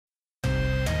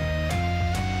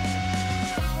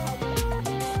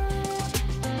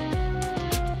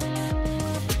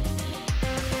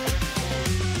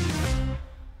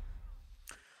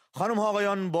خانم ها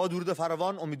آقایان، با درود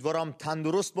فراوان، امیدوارم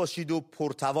تندرست باشید و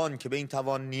پرتوان که به این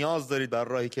توان نیاز دارید بر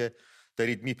راهی که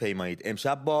دارید میپیمایید.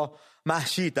 امشب با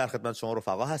مهشید در خدمت شما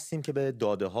رفقا هستیم که به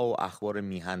داده ها و اخبار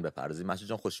میهن بپردازیم. مهشید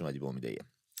جان خوش اومدی به امیدیه.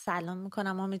 سلام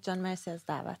میکنم امید جان، مرسی از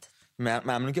دعوت.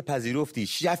 ممنون که پذیرفتی.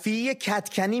 شفیعی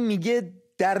کدکنی میگه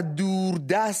در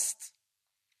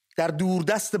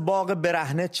دوردست باغ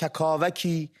برهنه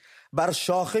چکاوکی بر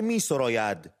شاخه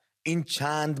میسراید این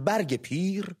چند برگ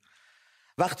پیر.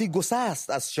 وقتی گسست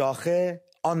از شاخه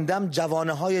آندم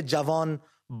جوانه های جوان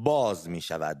باز می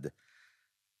شود،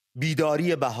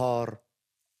 بیداری بهار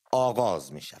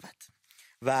آغاز می شود.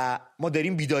 و ما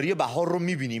داریم بیداری بهار رو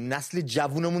می بینیم، نسل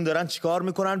جوونمون دارن چیکار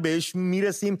میکنن، بهش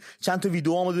میرسیم. چند تا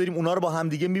ویدیو ما داریم، اونا رو با هم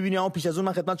دیگه می بینیم. اما پیش از اون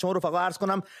من خدمت شما رفقا عرض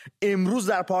کنم امروز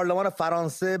در پارلمان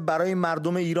فرانسه برای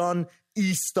مردم ایران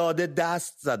ایستاده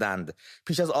دست زدند.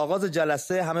 پیش از آغاز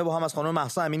جلسه همه با هم از خانم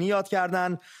مهسا امینی یاد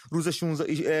کردن. روز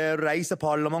 16 رئیس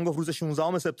پارلمان گفت روز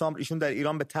 16 سپتامبر ایشون در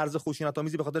ایران به طرز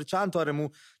خشونت‌آمیزی به خاطر چند تار مو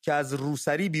که از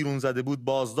روسری بیرون زده بود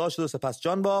بازداشت شد و سپس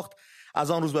جان باخت.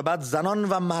 از آن روز به بعد زنان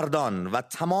و مردان و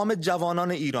تمام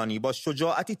جوانان ایرانی با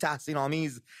شجاعتی تحسین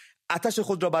آمیز آتش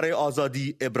خود را برای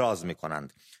آزادی ابراز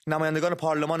می‌کنند. نمایندگان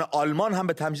پارلمان آلمان هم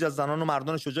به تمجید از زنان و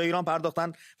مردان شجاع ایران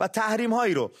پرداختند و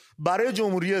تحریم‌هایی رو برای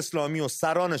جمهوری اسلامی و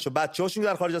سرانش و بچه‌هاشون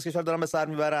در خارج از کشور دارن به سر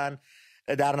میبرن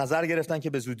در نظر گرفتن که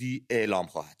به زودی اعلام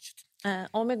خواهد شد.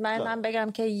 امید من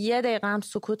بگم که 1 دقیقه هم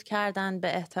سکوت کردن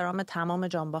به احترام تمام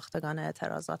جانباختگان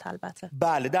اعتراضات. البته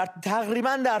بله،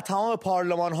 تقریبا در تمام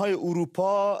پارلمان‌های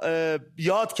اروپا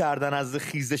یاد کردن از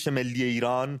خیزش ملی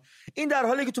ایران. این در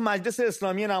حالی که تو مجلس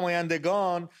اسلامی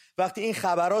نمایندگان وقتی این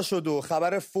خبرها شد و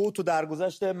خبر فوت و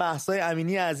درگذشت مهسا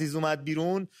امینی عزیز اومد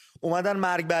بیرون، اومدن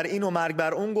مرگ بر این و مرگ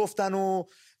بر اون گفتن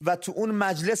و تو اون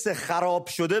مجلس خراب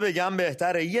شده بگم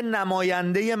بهتره یه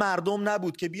نماینده مردم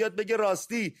نبود که بیاد بگه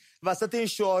راستی وسط این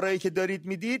شعارهایی که دارید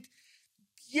میدید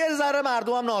یه ذره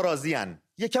مردم هم ناراضی هن،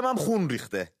 یکم هم خون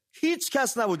ریخته. هیچ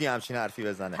کس نبودی همچین حرفی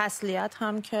بزنه. تسلیت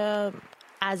هم که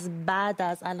از بعد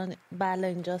از الان بله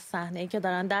اینجا صحنه‌ای که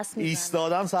دارن دست میزنن،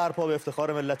 ایستادن سرپا به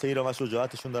افتخار ملت ایران و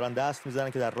شجاعتشون دارن دست میزنن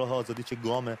که در راه آزادی چه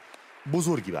گام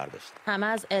بزرگی برداشت. همه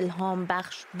از الهام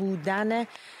بخش بودن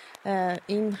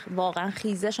این واقعا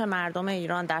خیزش مردم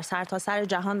ایران در سرتاسر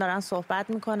جهان دارن صحبت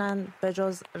میکنن، به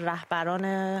جز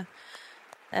رهبران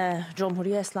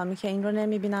جمهوری اسلامی که این رو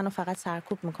نمیبینن و فقط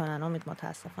سرکوب میکنن. امید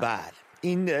متاسفانه. بله،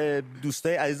 این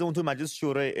دوستای عزیزمون تو مجلس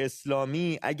شورای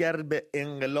اسلامی اگر به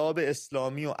انقلاب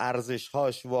اسلامی و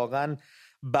ارزش‌هاش واقعا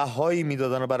بهایی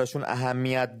میدادن و براشون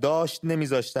اهمیت داشت،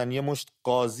 نمیذاشتن یه مشت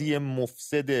قاضی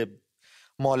مفسد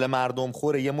مال مردم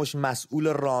خوره، یه مش مسئول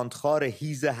راندخار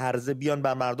هیز هرزه بیان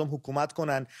بر مردم حکومت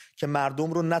کنن که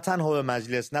مردم رو نه تنها به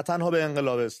مجلس، نه تنها به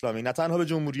انقلاب اسلامی، نه تنها به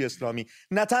جمهوری اسلامی،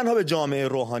 نه تنها به جامعه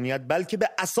روحانیت، بلکه به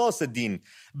اساس دین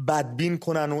بدبین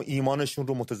کنن و ایمانشون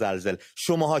رو متزلزل.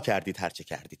 شماها کردید هرچه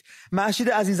کردید. مهشید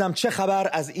عزیزم چه خبر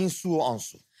از این سو و آن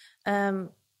سو؟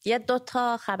 یه 2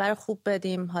 تا خبر خوب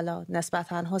بدیم. حالا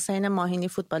نسبتاً حسین ماهینی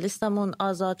فوتبالیستمون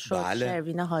آزاد شد. بله.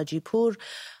 شروین حاجی پور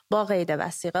با قید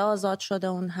وثیقه آزاد شده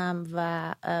اون هم.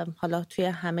 و حالا توی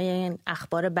همه این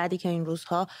اخبار بدی که این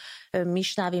روزها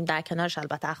میشنویم، در کنارش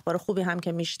البته اخبار خوبی هم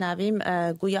که میشنویم،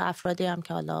 گویا افرادی هم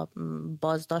که حالا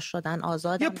بازداشت شدن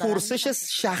آزاد. یه پرسش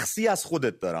شخصی از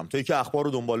خودت دارم، توی که اخبار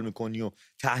رو دنبال میکنی و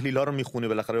تحلیل‌ها رو میخونی،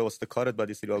 بالاخره واسه کارت باید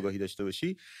یه سری آگاهی داشته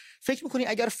باشی. فکر میکنی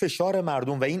اگر فشار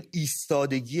مردم و این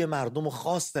ایستادگی مردم و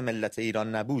خواست ملت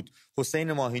ایران نبود،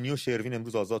 حسین ماهینی و شروین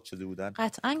امروز آزاد شده بودن؟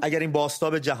 قطعاً. اگر این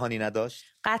بازتاب جهانی نداشت؟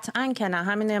 قطعاً که نه.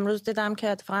 همین امروز دیدم که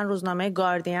اتفاقا روزنامه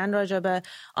گاردین راجع به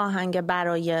آهنگ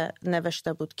برای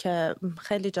نوشته بود که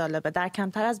خیلی جالبه. در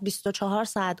کمتر از 24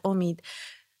 ساعت امید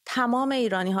تمام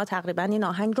ایرانی ها تقریبا این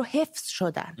آهنگ رو حفظ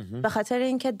شدن به خاطر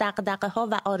اینکه دغدغه ها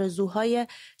و آرزوهای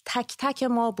تک تک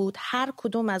ما بود. هر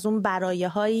کدوم از اون برایه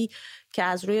هایی که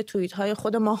از روی توییت های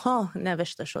خود ماها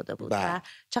نوشته شده بود. و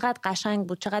چقدر قشنگ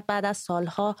بود، چقدر بعد از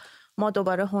سالها ما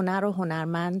دوباره هنر و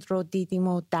هنرمند رو دیدیم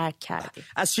و درک کردیم.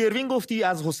 از شروین گفتی،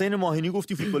 از حسین ماهینی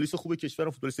گفتی، فوتبالیست خوب کشور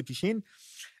و فوتبالیست پیشین.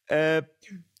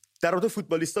 در رابطه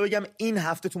فوتبالیستا بگم این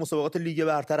هفته تو مسابقات لیگ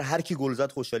برتر هر کی گل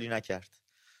زد خوشحالی نکرد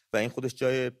و این خودش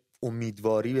جای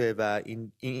امیدواریه و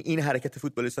این حرکت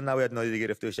فوتبالیستا نباید نادیده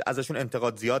گرفته بشه. ازشون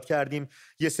انتقاد زیاد کردیم،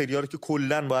 یه سری‌ها رو که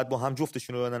کلاً باید با هم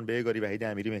جفتشون رو بدن به یگاری، وحید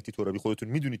امیری، مهدی ترابی. خودتون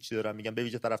میدونید چی دارم میگم، به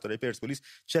ویژه طرفدارای پرسپولیس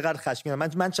چقدر خشمگینم.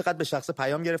 من چقدر به شخص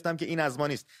پیام گرفتم که این از ما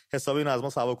نیست، حساب این از ما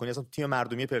سوا کنی، اصلا تیم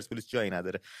مردمی پرسپولیس جایی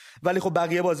نداره. ولی خب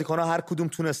بقیه بازیکن‌ها هر کدوم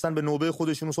تونستن به نوبه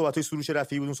خودشون، صحبت‌های سروش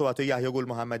رفیعی بود، صحبت‌های یحیی گل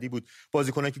محمدی بود،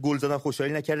 بازیکنایی که گل زدن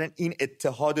خوشحالی نکردن. این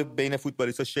اتحاد بین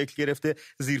فوتبالیست‌ها شکل گرفته،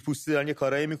 زیرپوستی دارن یه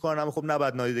کارایی میکنن، اما خب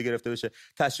نباید نادیده گرفته بشه،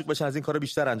 تشویق بشن از این کارا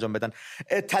بیشتر انجام بدن.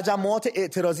 تجمعات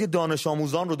اعتراضی دانش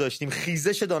آموزان رو داشتیم،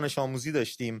 خیزش دانش آموزی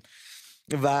داشتیم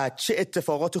و چه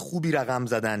اتفاقات خوبی رقم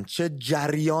زدن، چه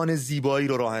جریان زیبایی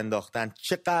رو راه انداختن،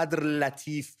 چقدر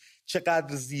لطیف،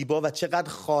 چقدر زیبا و چقدر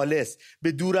خالص،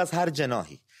 به دور از هر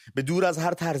جناحی، به دور از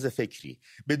هر طرز فکری،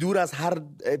 به دور از هر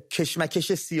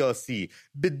کشمکش سیاسی،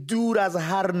 به دور از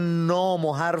هر نام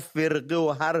و هر فرقه و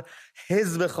هر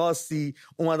حزب خاصی،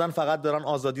 اومدن فقط دارن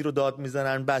آزادی رو داد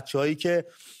میزنن. بچه‌هایی که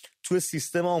توی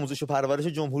سیستم آموزش و پرورش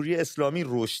جمهوری اسلامی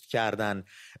رشد کردن،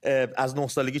 از 9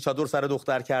 سالگی چادر سر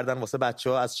دختر کردن واسه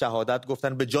بچه‌ها، از شهادت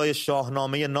گفتن، به جای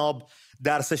شاهنامه ناب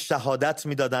درس شهادت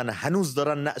میدادن، هنوز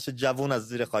دارن نعش جوون از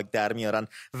زیر خاک در میارن،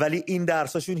 ولی این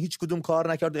درساشون هیچ کدوم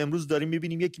کار نکرد. امروز داریم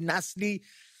میبینیم یک نسلی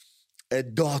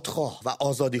دادخواه و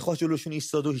آزادیخواه جلوشون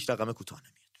ایستاده و هیچ رقم کوتاه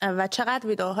نمیاد. و چقدر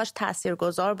ویدئوهاش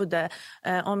تاثیرگذار بوده.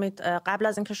 امید، قبل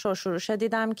از اینکه شروع شه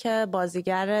دیدم که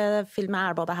بازیگر فیلم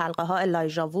ارباب حلقه ها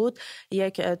الایجا وود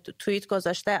یک توییت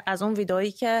گذاشته از اون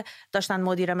ویدئویی که داشتن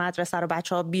مدیر مدرسه رو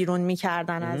بچه‌ها بیرون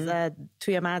می‌کردن از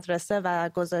توی مدرسه و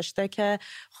گذاشته که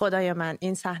خدای من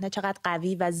این صحنه چقدر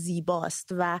قوی و زیباست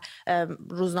و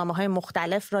روزنامه‌های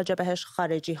مختلف راجع بهش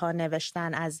خارجی‌ها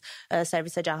نوشتن، از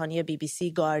سرویس جهانی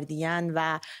BBC، گاردین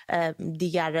و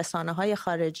دیگر رسانه‌های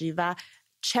خارجی، و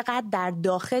چقدر در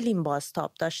داخل این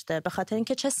بازتاب داشته، به خاطر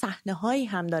اینکه چه صحنه‌هایی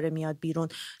هم داره میاد بیرون.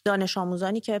 دانش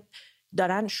آموزانی که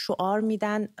دارن شعار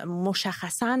میدن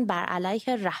مشخصاً بر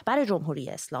علیه رهبر جمهوری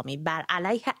اسلامی، بر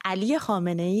علیه علی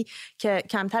خامنه‌ای که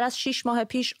کمتر از 6 ماه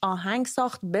پیش آهنگ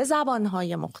ساخت به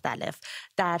زبانهای مختلف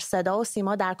در صدا و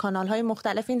سیما، در کانالهای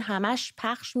مختلف، این همش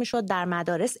پخش میشد، در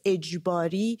مدارس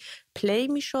اجباری پلی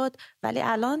میشد، ولی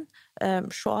الان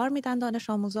شعار میدن دانش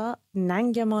آموزا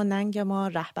ننگ ما ننگ ما،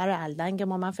 رهبر الدنگ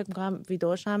ما. من فکر میکنم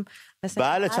ویدیوش هم مثل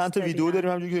بله چند تا ویدیو داریم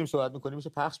همونجوری که داریم صحبت میکنیم میشه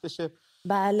پخش بشه.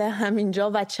 بله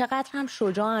همینجا، و چقدر هم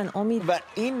شجاعن. امید و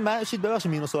این من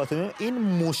ببخشید مینو صحبت این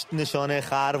مشت نشانه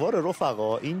خروار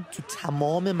رفقا، این تو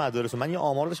تمام مدارس. من یه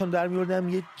آمار داشتم در میوردم،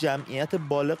 یه جمعیت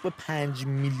بالغ به 5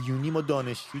 میلیونی ما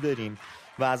دانشجو داریم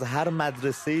و از هر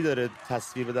مدرسه‌ای داره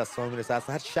تصویر به دست ما میرسه، از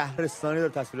هر شهرستانی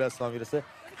داره تصویر به دست ما میرسه.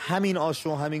 همین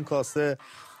آشو همین کاسه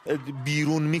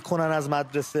بیرون میکنن از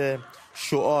مدرسه،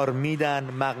 شعار میدن،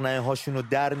 مقنعه هاشون رو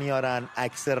در میارن،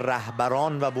 عکس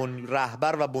رهبران و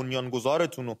رهبر و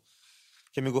بنیانگذارتون رو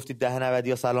که میگفتید ده 90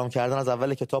 یا سلام کردن از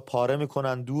اول کتاب پاره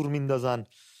میکنن، دور میندازن.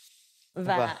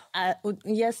 و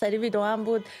یه سری ویدیو هم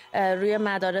بود روی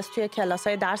مدارس توی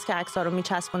کلاسای درس که عکس‌ها رو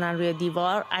میچسبونن روی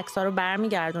دیوار، عکس‌ها رو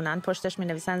برمیگردونن، پشتش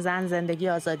مینویسن زن، زندگی،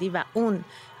 آزادی و اون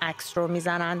عکس رو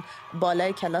میزنن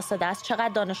بالای کلاس درس. چقدر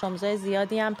دانش آموزای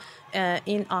زیادی هم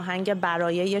این آهنگ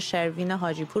برایه شروین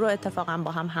حاجی پور رو اتفاقا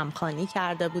با هم همخوانی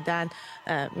کرده بودن.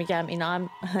 میگم اینا هم،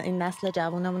 این نسل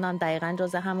جوونمون هم دقیقاً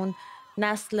جز همون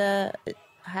نسل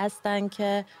هستن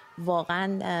که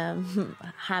واقعا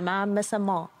همه هم مثل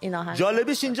ما این آهنگ.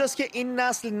 جالبش اینجاست که این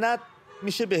نسل نه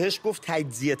میشه بهش گفت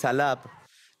تجزیه طلب،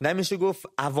 نمیشه گفت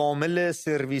عوامل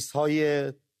سرویس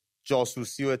های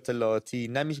جاسوسی و اطلاعاتی،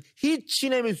 نمیشه، هیچی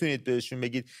نمیتونید بهشون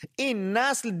بگید. این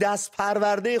نسل دست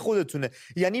پرورده خودتونه.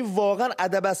 یعنی واقعا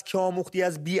ادب از که آموختی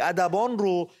از بی ادبان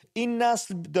رو این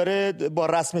نسل داره با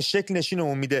رسم شکل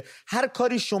نشینمون میده. هر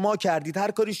کاری شما کردید،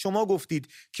 هر کاری شما گفتید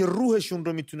که روحشون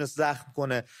رو میتونست زخم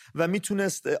کنه و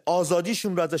میتونست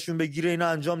آزادیشون رو ازشون بگیره، اینا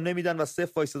انجام نمیدن و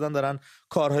صفر وایسادن دارن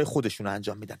کارهای خودشون رو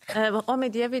انجام میدن.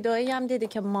 امید، یه ویدئویی هم دیدی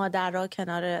که مادرها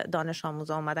کنار دانش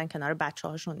آموزا اومدن، کنار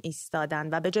بچه‌هاشون ایستادن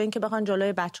و به جای اینکه بخوان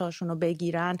جلوی بچه‌هاشون رو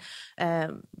بگیرن،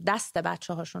 دست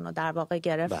بچه‌هاشون رو در واقع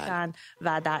گرفتن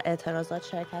و در اعتراضات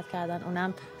شرکت کردن.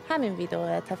 اونم همین ویدیو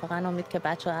اتفاقا امید که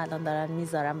بچه‌ها الان دارن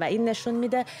میذارن و این نشون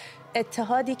میده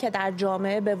اتحادی که در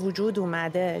جامعه به وجود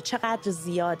اومده چقدر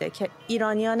زیاده، که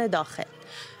ایرانیان داخل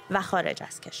و خارج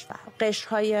از کشور،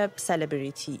 قشرهای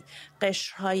سلبریتی،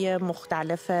 قشرهای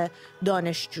مختلف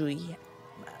دانشجویی،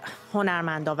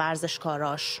 هنرمندا،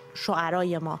 ورزشکاراش،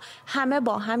 شاعرای ما، همه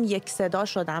با هم یک صدا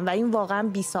شدن و این واقعا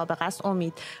بی سابقه است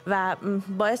امید. و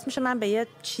باعث میشه من به یه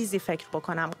چیزی فکر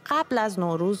بکنم. قبل از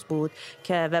نوروز بود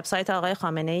که وبسایت آقای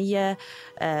خامنه‌ای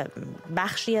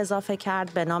بخشی اضافه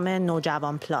کرد به نام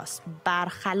نوجوان پلاس.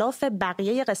 برخلاف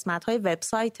بقیه قسمت‌های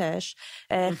وبسایتش،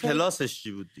 پلاسش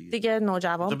چی بود دیگه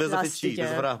نوجوان پلاس دیگه، به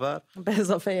اضافه رهبر، به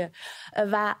اضافه.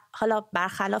 و حالا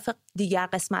برخلاف دیگر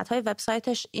قسمت‌های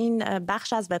وبسایتش، این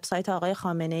بخش از وبسایت آقای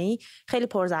خامنه‌ای خیلی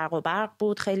پرزرق و برق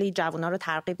بود، خیلی جوونا رو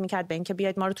ترغیب می‌کرد به اینکه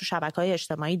بیاید ما رو تو شبکه‌های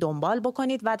اجتماعی دنبال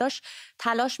بکنید و داشت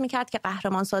تلاش می‌کرد که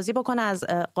قهرمان سازی بکنه از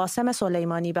قاسم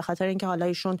سلیمانی، به خاطر اینکه حالا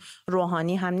ایشون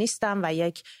روحانی هم نیستن و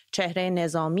یک چهره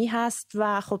نظامی هست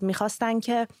و خب می‌خواستن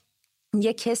که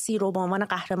یه کسی رو به عنوان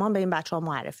قهرمان به این بچه‌ها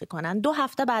معرفی کنن. 2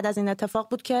 هفته بعد از این اتفاق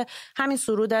بود که همین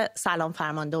سرود سلام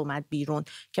فرمانده اومد بیرون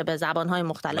که به زبان‌های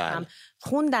مختلف هم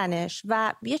خوندنش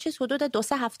و یه چیز حدود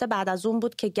 2-3 هفته بعد از اون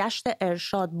بود که گشت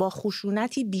ارشاد با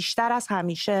خشونتی بیشتر از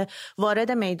همیشه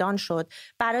وارد میدان شد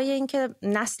برای اینکه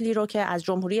نسلی رو که از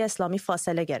جمهوری اسلامی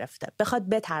فاصله گرفته بخواد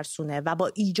بترسونه و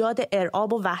با ایجاد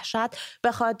ارعاب و وحشت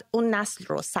بخواد اون نسل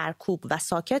رو سرکوب و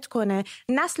ساکت کنه.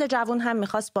 نسل جوان هم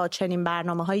میخواست با چنین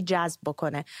برنامه‌های جذب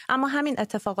بکنه. اما همین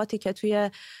اتفاقاتی که توی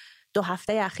 2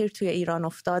 هفته اخیر توی ایران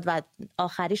افتاد و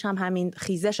آخریش هم همین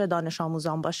خیزش دانش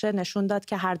آموزان باشه نشون داد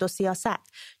که هر دو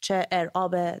سیاست، چه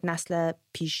ارعاب نسل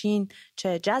پیشین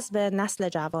چه جذب نسل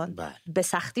جوان به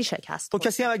سختی شکست. خب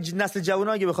کسی هم نسل جوان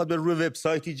اگه بخواد بره روی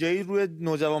وبسایتی جایی روی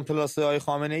نوجوان پلاس های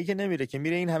خامنه ای که نمیره که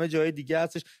میره این همه جای دیگه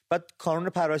هستش. بعد کانون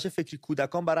پرورش فکری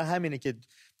کودکان برای همینه که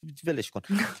ولش کن.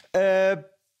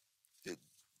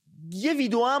 یه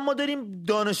ویدیو هم ما داریم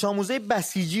دانش آموزای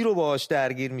بسیجی رو باهاش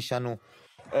درگیر میشن و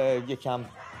یکم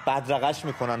بدرقش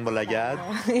میکنن با لگد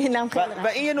و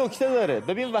این یه نکته داره.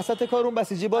 ببین وسط کار اون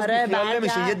بسیجی باز بیخیال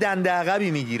نمیشه، یه دنده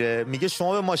عقبی میگیره میگه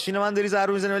شما به ماشین من داری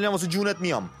ضربه میزنی ولی من واسه جونت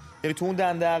میام. یعنی تو اون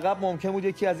دنده عقب ممکن بود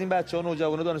یکی از این بچه‌ها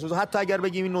نوجوانا دانش آموز، حتی اگر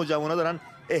بگیم این نوجوانا دارن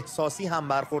احساسی هم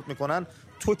برخورد میکنن،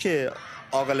 تو که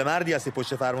عاقل مردی هستی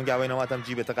پشت فرمون گواهی نامه‌ام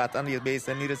جیبت قطعا به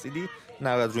سنی رسیدی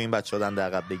نباید روی این بچه‌ها دنده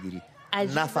عقب بگیری.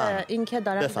 عجیبه این که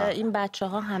دارن به این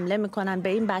بچه‌ها حمله میکنن، به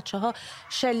این بچه‌ها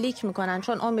شلیک میکنن.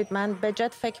 چون امید من به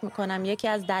جد فکر میکنم یکی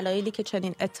از دلایلی که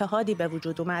چنین اتحادی به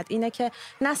وجود اومد اینه که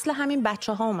نسل همین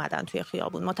بچه‌ها اومدن توی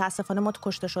خیابون. متاسفانه ما تو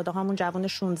کشته شده هامون جوان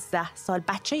 16 سال،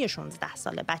 بچه 16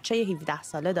 ساله، بچه 17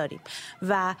 ساله داریم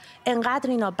و انقدر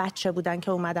اینا بچه بودن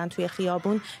که اومدن توی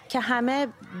خیابون که همه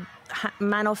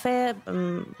منافع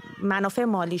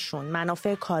مالیشون،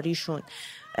 منافع کاریشون،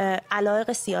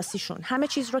 علایق سیاسیشون، همه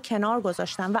چیز رو کنار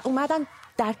گذاشتن و اومدن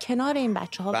در کنار این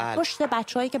بچه‌ها، پشت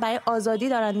بچه‌هایی که برای آزادی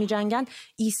دارن میجنگن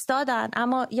ایستادن.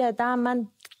 اما یه عده من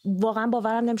واقعا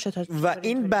باورم نمیشه تا و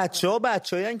این بچه‌ها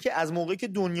بچه‌هایی که از موقعی که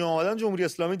دنیا آمدن جمهوری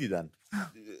اسلامی دیدن.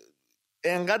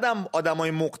 انقدرم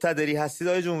آدمای مقتدری هستید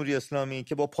آقای جمهوری اسلامی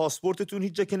که با پاسپورتتون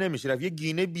هیچ جا که نمیشه رفت. یه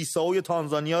گینه بیساو یا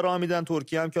تانزانیا راه میدن،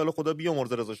 ترکیه هم که حالا خدا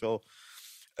بیامرزه رضا شاه،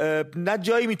 نه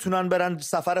جایی میتونن برن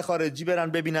سفر خارجی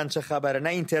برن ببینن چه خبره، نه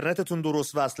اینترنتتون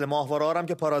درست وصله، ماهواره ها هم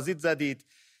که پارازیت زدید.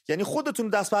 یعنی خودتون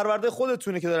دست پرورده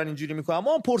خودتونه که دارن اینجوری میکنن.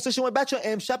 ما پرسش شما بچه‌ها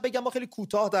امشب بگم ما خیلی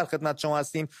کوتاه در خدمت شما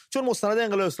هستیم چون مستند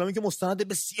انقلاب اسلامی که مستند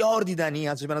بسیار دیدنی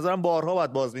هست، به نظرم بارها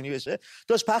باید بازبینی بشه،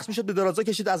 داشت پخش میشد، به درازا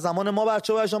کشید از زمان ما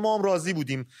بچه‌ها ما هم راضی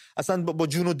بودیم اصلا با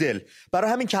جون و دل.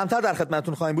 برای همین کمتر در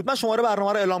خدمتتون خواهیم بود. من شماره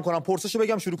برنامه رو اعلام کنم، پرسشو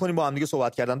بگم شروع کنیم با هم دیگه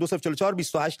صحبت کردن. 2044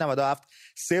 28 97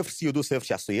 032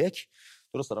 061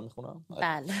 درست دارم میخونم؟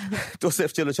 بله.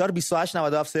 2044 28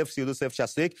 97 032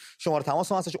 061 شماره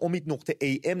تماس ما هستش.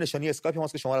 امید.am نشانی اسکایپ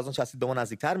ماست که شما از اون چسبید به ما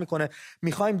نزدیکتر میکنه.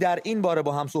 میخوایم در این باره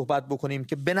با هم صحبت بکنیم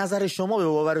که به نظر شما، به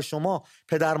باور شما،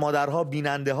 پدر مادرها،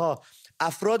 بیننده ها،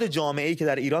 افراد جامعه‌ای که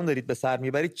در ایران دارید به سر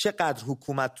میبرید، چقدر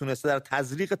حکومت تونسته در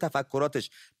تزریق تفکراتش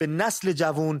به نسل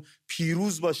جوان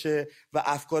پیروز باشه و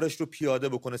افکارش رو پیاده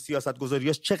بکنه،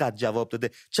 سیاستگذاریاش چقدر جواب داده،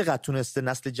 چقدر تونسته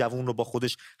نسل جوان رو با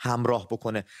خودش همراه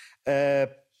بکنه.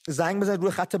 زنگ بزنید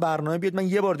روی خط برنامه بیاد. من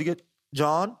یه بار دیگه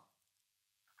جان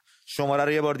شماره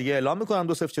رو یه بار دیگه اعلام میکنم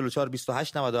 2044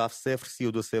 28 97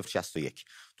 032 061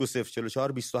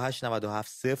 2044 28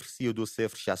 97 032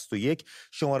 061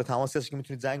 شماره تماسی هست که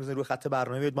میتونید زنگ بزنید روی خط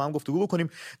برنامه بیاد با هم گفتگو بکنیم.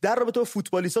 در رابطه با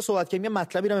فوتبالیستا صحبت کنیم. یه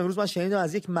مطلبی رو امروز من شنیدم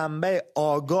از یک منبع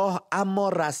آگاه اما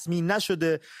رسمی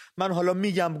نشده، من حالا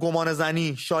میگم گمان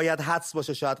زنی، شاید حدس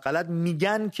باشه شاید غلط،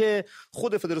 میگن که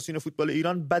خود فدراسیون فوتبال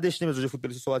ایران بدش نمیاد.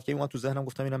 فوتبالیستا صحبت کنیم، من تو ذهنم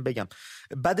گفتم اینم بگم،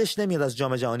 بدش نمیاد از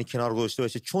جام جهانی کنار گذاشته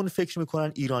باشه چون فکر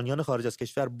میکنن ایرانیان خارج از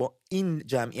کشور با این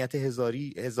جمعیت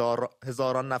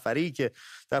هزاران نفری که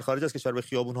در خارج از کشور به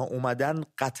خیابون ها اومدن،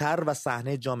 قطر و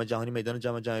صحنه جام جهانی، میدان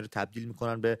جام جهانی رو تبدیل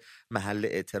میکنن به محل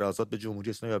اعتراضات به جمهوری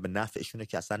اسلامی و به نفعشونه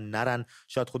که اصلا نرن.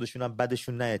 شاید خودشون هم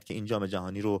بدشون نیاد که این جام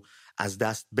جهانی رو از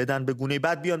دست بدن به گونه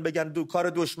بعد بیان بگن کار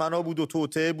دشمنا بود و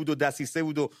توطئه بود و دسیسه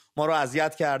بود و ما رو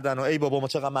اذیت کردن و ای بابا ما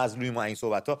چقدر مظلومیم و این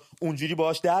صحبت‌ها، اونجوری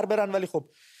باهاش در برن. ولی خب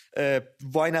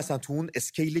وای نسن تو اون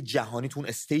اسکیل جهانی، تو اون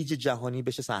استیج جهانی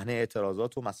بشه صحنه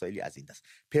اعتراضات و مسائلی از این دست.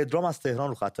 پدرام از تهران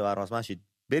رو خط برنامه است.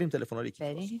 بریم تلفن‌ها رو یکی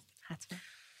بریم حتما.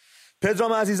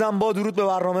 پدرام عزیزم با درود به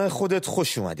برنامه خودت،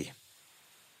 خوش اومدی.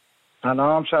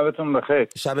 سلام، شبتون بخیر.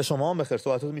 شب شما هم بخیر.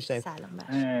 صحبتاتو میشنوید. سلام.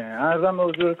 عرضم به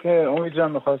حضور که امید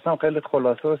جان می‌خواستم خیلی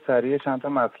خلاصه و سریع چند تا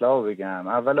مطلب رو بگم.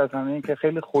 اول از همه این که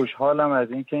خیلی خوشحالم از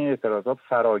این که این اعتراضات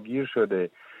فراگیر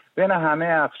شده بین همه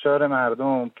اقشار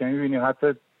مردم که می‌بینیم، حتی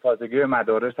تازگی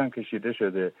مدارس هم کشیده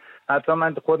شده. حتی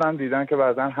من خودم دیدم که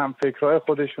بعضن هم فکرهای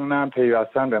خودشون هم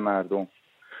پیوستن به مردم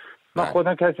من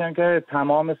خودم کسی هم که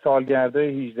تمام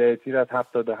سالگردهای 18 تیر از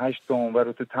 78 تا اونور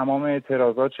رو تو تمام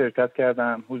اعتراضات شرکت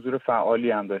کردم، حضور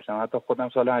فعالی هم داشتم. حتی خودم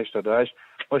سال 88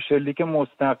 با شلیک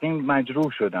مستقیم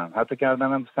مجروح شدم، حتی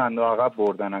کردنم صندوق عقب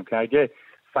بردنم که اگه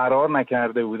فرار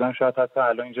نکرده بودم شاید حتی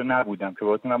الان اینجا نبودم که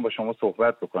بتونم با شما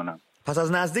صحبت بکنم. پس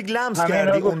از نزدیک لمس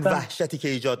کردی اون وحشتی که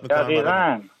ایجاد میکنن.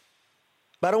 دقیقاً.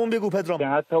 برامون بگو پدرام. که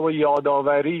حتی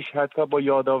با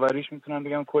یادآوریش میتونم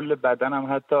بگم کل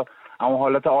بدنم حتی اما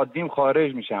حالت عادیم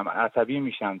خارج میشم، عصبی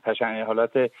میشم،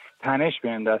 حالت تنش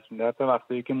بهم دست میده حتی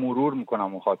وقتی که مرور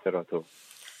میکنم اون خاطراتو.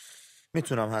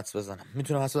 میتونم حدس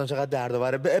بزنم چقدر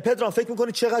دردآوره. پدرام فکر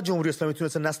میکنی چقدر جمهوری اسلامی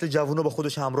میتونه نسل جوونو با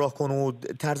خودش همراه کنه و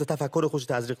طرز تفکر خودش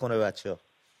تزریق کنه به بچه‌ها؟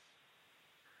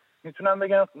 میتونم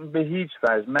بگم به هیچ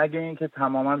وجه، مگه اینکه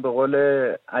تماما به قول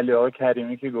علی آقا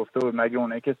کریمی که گفته بود، مگه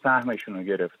اونایی که سهمشون رو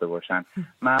گرفته باشن.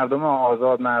 مردم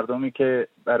آزاد، مردمی که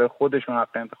برای خودشون حق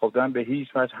انتخاب دارن، به هیچ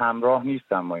وجه همراه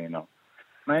نیستم با اینا.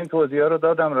 من این توضیحات رو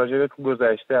دادم راجع به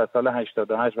گذشته از سال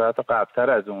 88 و حتی قبل‌تر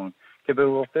از اون که به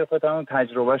گفته خودم اون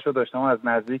تجربهش رو داشتم و از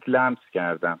نزدیک لمس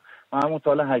کردم. ما همون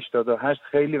سال 88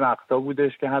 خیلی وقتا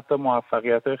بودش که حتی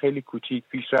موفقیت‌های خیلی کوچیک،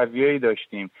 پیشرویایی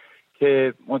داشتیم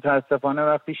که متاسفانه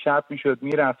وقتی شب میشد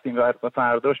میرفتیم و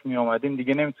فرداش میامدیم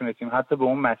دیگه نمیتونستیم حتی به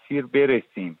اون مسیر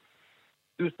برسیم.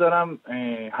 دوست دارم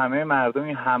همه مردم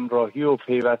همراهی و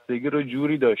پیوستگی رو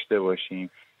جوری داشته باشیم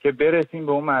که برسیم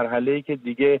به اون مرحله‌ای که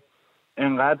دیگه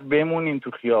انقدر بمونیم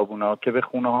تو خیابونا که به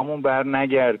خونه هامون بر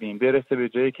نگردیم، برسه به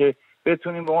جایی که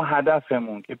بتونیم به اون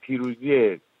هدفمون که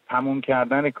پیروزی تموم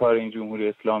کردن کار این جمهوری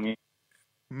اسلامی.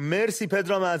 مرسی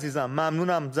پدرام عزیزم،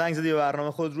 ممنونم زنگ زدی به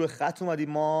برنامه خود، روی خط اومدی.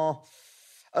 ما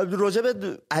راجع به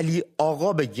علی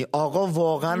آقا بگی. آقا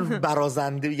واقعا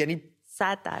برازنده، یعنی 100%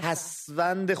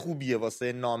 پسوند خوبیه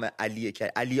واسه نام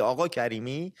علی آقا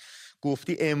کریمی.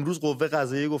 گفتی امروز قوه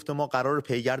قضاییه گفته ما قرار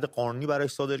پیگرد قانونی براش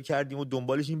صادر کردیم و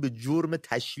دنبالش این به جرم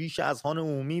تشویش اذهان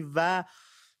عمومی و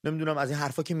نمیدونم از این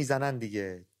حرفا که میزنن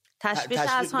دیگه، تشویش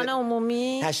اذهان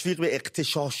عمومی، تشویق به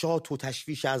اغتشاشات و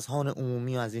تشویش اذهان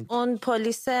عمومی. از این اون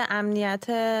پلیس امنیت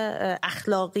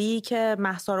اخلاقی که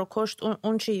مهسا رو کشت،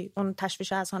 اون چی؟ اون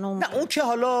تشویش اذهان عمومی؟ نه اون که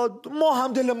حالا ما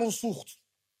هم دلمون سوخت،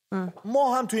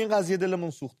 ما هم تو این قضیه دلمون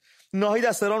سوخت. ناهید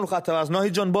از تهران رو خط است.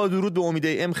 ناهید جان با درود به امید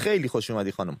ام، خیلی خوش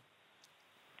اومدی خانم.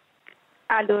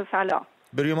 الو سلام.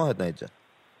 بروی ماهت ناهید جان.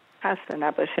 خسته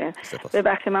نباشه.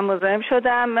 ببخشید من مزاحم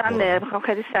شدم. من میخوام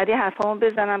خیلی سریع حرفامو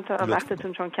بزنم تا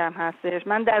وقتتون چون کم هستش.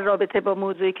 من در رابطه با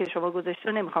موضوعی که شما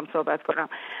گذاشتید نمیخوام صحبت کنم.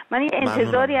 من این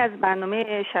انتظاری از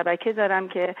برنامه شبکه دارم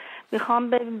که میخوام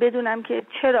بدونم که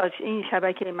چرا این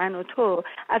شبکه من و تو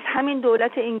از همین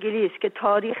دولت انگلیس که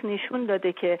تاریخ نشون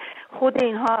داده که خود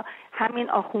اینها همین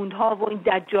آخوندها و این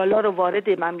دجالا رو وارد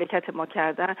مملکت ما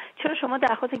کردن، چرا شما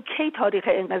در خاطر کی تاریخ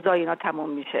انقضای اینا تموم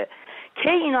میشه؟ کی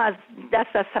اینا از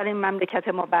دست از سر این مملکت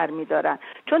ما برمیدارن؟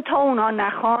 چون تا اونها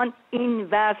نخوان این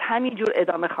وضع همینجور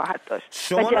ادامه خواهد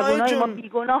داشت و جوانای ما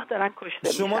بیگناه دارن کشته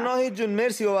میشن. شما ناهید جون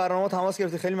مرسی با برنامه تماس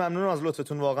گرفتی، خیلی ممنونم از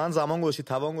لطفتون، واقعا زمان گذاشتید،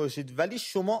 توان گذاشتید. ولی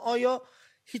شما آیا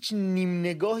هیچ نیم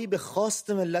نگاهی به خواست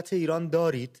ملت ایران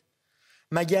دارید؟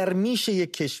 مگر میشه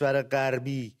یک کشور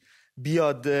غربی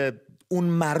بیاد اون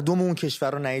مردم اون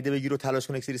کشور رو نهیده بگیره و تلاش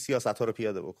کنه یک سری سیاست‌ها رو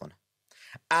پیاده بکنه؟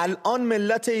 الان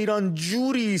ملت ایران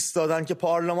جوری ایستادن که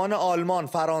پارلمان آلمان،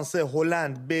 فرانسه،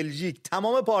 هلند، بلژیک،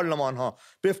 تمام پارلمان ها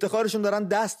به افتخارشون دارن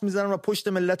دست میزنن و پشت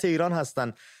ملت ایران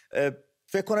هستن.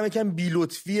 فکر کنم یکم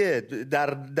بی‌لطفیه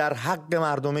در حق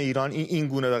مردم ایران این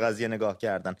گونه به قضیه نگاه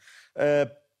کردن.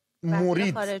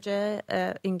 مورید خارجه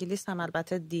انگلیس هم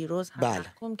البته دیروز هم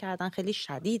محکوم کردن، خیلی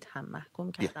شدید هم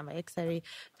محکوم کردن و یک سری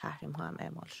تحریم ها هم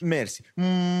اعمال شد. مرسی.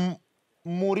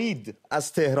 مورید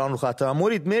از تهران رو خط.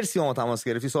 مورید مرسی با ما تماس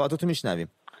گرفتی، صحبتاتو میشنویم.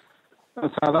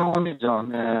 سلام امید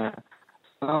جان.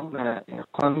 سلام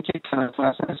خانم که کنارتون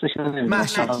هستن اسمشون رو نمیدونم.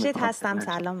 مشید هستم،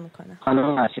 سلام میکنم.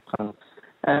 خانم مشید خانم.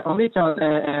 امید جان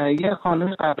یه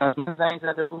خانم قبل از من زنگ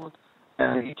زده بود،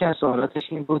 یکی از سوالاتش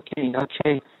این بود که اینا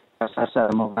کی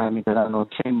سر ما برمیدارن و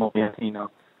کی موقعیت اینا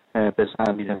به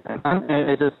سر میرسن. من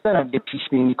اجازه دارم یه پیش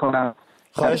بینی کنم؟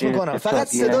 خواهش میکنم. فقط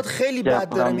صدات خیلی بد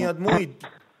داره میاد مورید.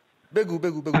 بگو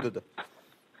دادا.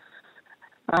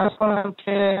 عرض کنم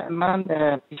که من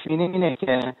پیش بینی اینه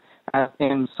که از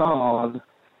امسال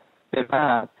به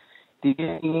بعد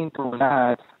دیگه این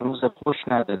دولت روز خوش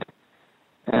نداره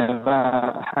و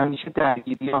همیشه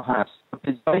درگیری ها هست.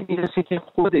 به جایی میرسه که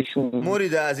خودشون.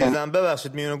 مورید عزیزم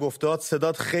ببخشید میونه گفتات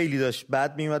صدات خیلی داشت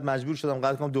بعد میومد، مجبور شدم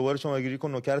قطع کنم، دوباره شما گیری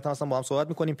کن. نوکرت هستم، با هم صحبت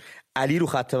میکنیم. علی رو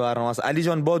خط برنامه است. علی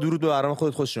جان با درود به برنامه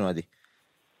خودت، خوش اومدی.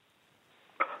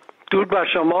 درود بر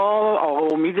شما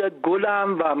آقا امید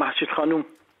گلم و مهشید خانوم.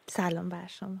 سلام بر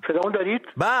شما. صدامو دارید؟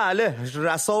 بله،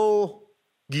 رسا و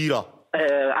گیرا.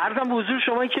 عرضم حضور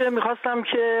شما که میخواستم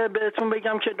که بهتون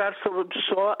بگم که در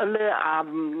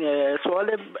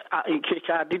سوال که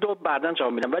کردید و بعداً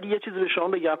جواب میدم، ولی یه چیزی به شما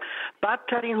بگم،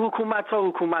 بدترین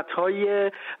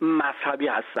حکومت‌های مذهبی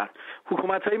هستن.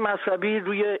 حکومت‌های مذهبی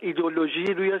روی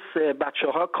ایدئولوژی، روی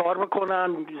بچه‌ها کار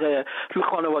میکنن، روی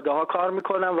خانواده‌ها کار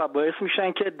میکنن و باعث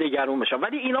میشن که دگرون بشن،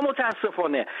 ولی اینا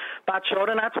متاسفانه بچه‌ها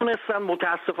رو نتونستن،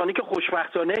 متاسفانه که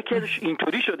خوشبختانه که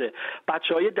اینطوری شده،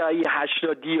 بچه‌های دهه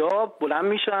 80 بلند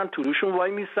میشن، تو روشون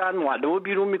وای میسن، معلمو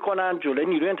بیرون میکنن، جلوی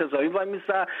نیروی انتظامی وای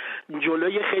میسن،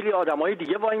 جلوی خیلی آدمای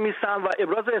دیگه وای میسن و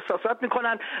ابراز احساسات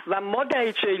میکنن. و ما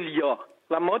دهه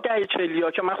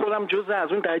 40 که من خودم جزء از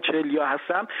اون دهه 40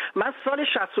 هستم، من سال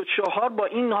 64 با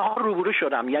این نهار روبرو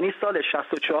شدم. یعنی سال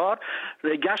 64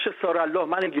 گشت سارالله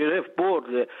من گرفت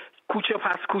برد کوچه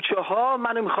پس کوچه ها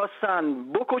منو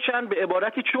میخواستن بکشن، به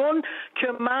عبارتی چون که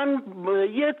من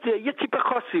یه تیپ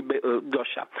خاصی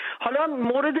داشتم. حالا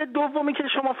مورد دومی که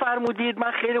شما فرمودید،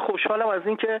 من خیلی خوشحالم از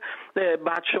این که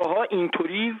بچه‌ها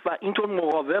اینطوری و اینطور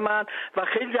مقاومن و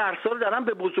خیلی درس‌ها رو دارن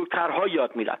به بزرگترها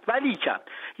یاد میدن. ولی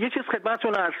یه چیز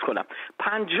خدمتتون عرض کنم،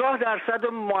 50%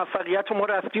 موفقیت ما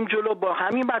رفتیم جلو با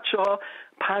همین بچه‌ها.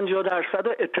 50%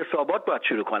 اعتصابات باید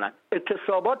شروع کنن.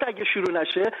 اعتصابات اگه شروع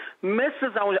نشه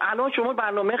مثل زمان الان شما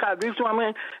برنامه قبلی تو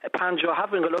همه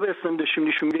 57 انقلاب اسلامی داشتیم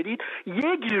نشون میدید،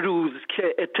 یک روز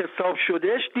که اعتصاب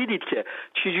شدش دیدید که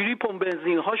چجوری پمپ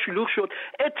بنزین ها شلوغ شد.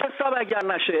 اعتصاب اگر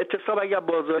نشه، اعتصاب اگر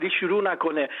بازاری شروع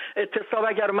نکنه، اعتصاب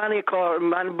اگر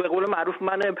من به قول معروف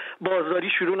من بازاری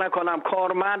شروع نکنم،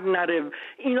 کارمند نره،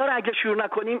 اینا رو اگه شروع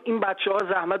نکنیم این بچه‌ها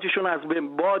زحمتشون از به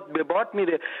باد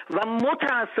میره و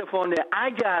متاسفانه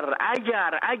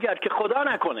اگر که خدا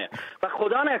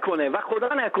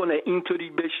نکنه اینطوری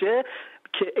بشه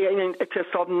که این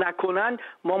اعتصاب نکنن،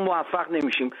 ما موفق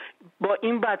نمیشیم. با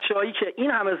این بچه‌هایی که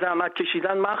این همه زحمت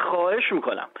کشیدن، من خواهش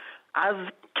میکنم از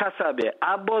کسبه،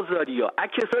 بازاریا،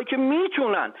 کسایی که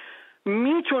میتونن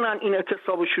این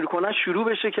اعتصاب رو شروع کنن، شروع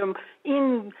بشه که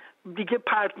این دیگه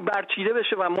برچیده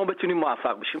بشه و ما بتونیم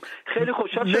موفق بشیم. خیلی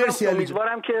خوشحال شدم.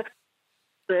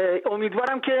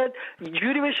 امیدوارم که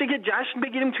جوری بشه که جشن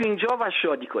بگیریم تو اینجا و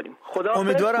شادی کنیم. خدا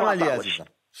امیدوارم علی عزیزم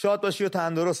شاد باشی و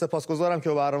تندرست. سپاسگزارم که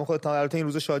برنامه خودت البته این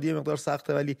روز شادی مقدار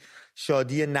سخته ولی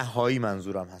شادی نهایی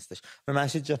منظورم هستش.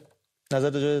 مهشید جان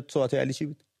نظر راجع به صحبت علی چی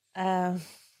بود؟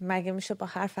 مگه میشه با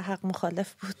حرف حق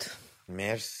مخالف بود؟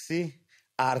 مرسی.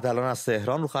 اردلان از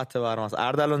تهران رو خط برنامه است.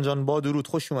 اردلان جان با درود،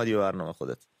 خوش اومدی به برنامه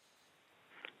خودت.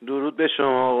 درود به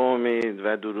شما آقا امید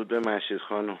و درود به مهشید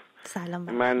خانم. سلام.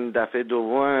 من دفعه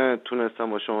دوم تونستم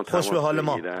با شما تماس خوش به حال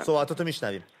ما. بگیرم. صحبتاتو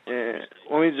میشنویم.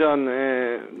 امید جان،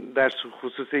 در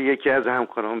خصوص یکی از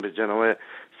همکاران به جناب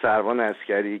سروان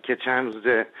عسکری که چند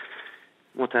روز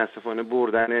متاسفانه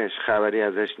بردنش، خبری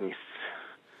ازش نیست.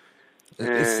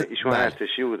 ایشون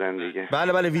ارتشی بودن دیگه.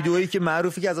 بله ویدیویی که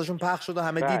معروفی که ازشون پخش شد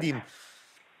همه دیدیم.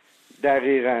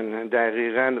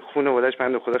 دقیقاً خانواده‌اش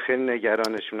بنده خدا خیلی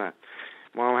نگرانشونن.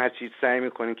 ما هم هر چیز سعی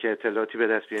میکنیم که اطلاعاتی به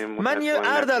دست بیاریم. من یه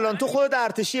اردلان، تو خودت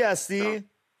ارتشی هستی؟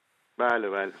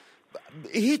 بله.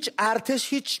 هیچ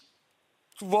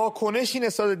واکنشی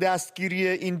نسبت دستگیری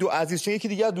این دو عزیز، چون یکی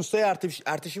دیگه از دوستای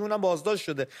ارتشیمون هم بازداشت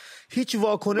شده، هیچ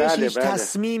واکنش، هیچ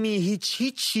تصمیمی،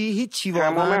 هیچی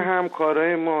واقعا؟ تمام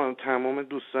همکارای ما، تمام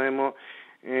دوستای ما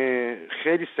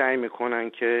خیلی سعی میکنن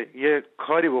که یه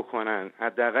کاری بکنن.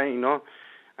 حداقل اینا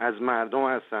از مردم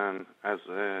هستن، از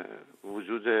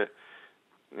وجود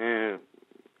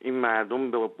این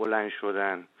مردم بلند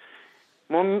شدن.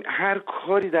 ما هر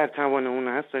کاری در توانمون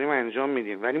هست داریم انجام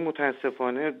میدیم، ولی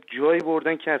متاسفانه جایی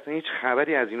بردن که اصلا هیچ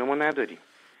خبری از اینا ما نداریم.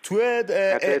 تو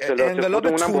انقلاب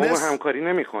تونس همکاری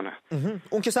نمیکنن.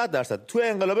 اون که 100%. تو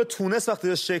انقلاب تونس وقتی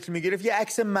داشت شکل میگرفت یه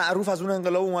عکس معروف از اون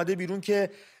انقلاب اومده بیرون که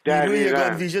نیروی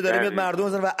یگان ویژه داره میاد مردم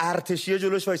بزنه و ارتشیه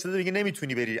جلوش وایساده میگه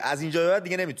نمیتونی بری، از اینجا بعد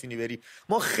دیگه نمیتونی بری.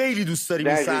 ما خیلی دوست داریم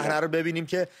این صحنه رو ببینیم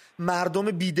که مردم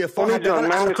بی‌دفاع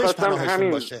حداقل ارتش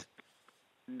پناهشون باشه.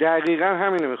 دقیقاً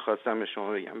همینو میخواستم به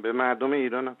شما بگم، به مردم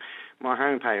ایران ما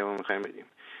همین پیام میخوایم بدیم.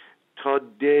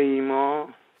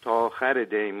 تا آخر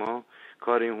دیما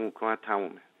کار این حکومت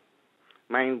تمومه.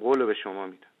 من این قولو به شما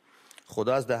میدم.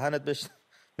 خدا از دهنت بشه.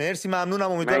 مرسی،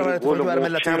 ممنونم. امیدوارم اتفاقی برای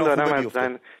ملت ایران خوب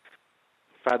بیفته.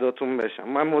 فداتون بشم.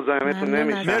 من مزاحمتون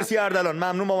نمیشم. مرسی اردلان،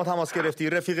 ممنون با ما تماس گرفتی.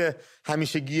 رفیق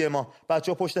همیشگی ما.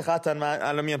 بچه‌ها پشت خطن، من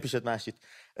الان میام پیشت مهشید.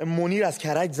 منیر از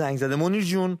کرج زنگ زده. منیر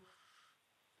جون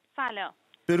سلام.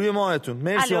 به روی ماهتون.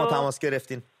 مرسی ما تماس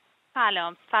گرفتین.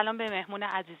 سلام به مهمون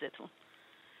عزیزتون.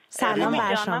 سلام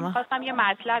بر شما. من خواستم یه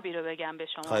مطلبی رو بگم به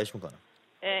شما. خواهش میکنم.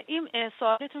 این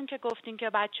سوالتون که گفتین که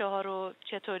بچه‌ها رو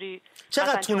چطوری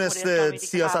چقدر تونسته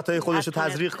سیاست‌های خودش رو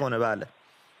تزریق کنه؟ بله.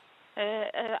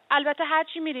 البته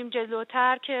هرچی میریم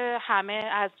جلوتر که همه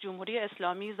از جمهوری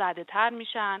اسلامی زده تر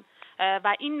میشن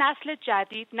و این نسل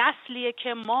جدید نسلیه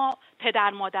که ما پدر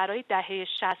مادرای دهه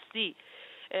 60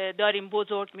 داریم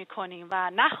بزرگ میکنیم و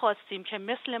نخواستیم که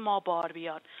مثل ما بار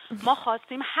بیان. ما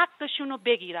خواستیم حقشون رو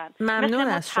بگیرن، ممنون مثل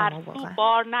ما از شما ترسو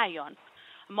بار نیان.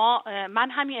 من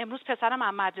همین امروز پسرم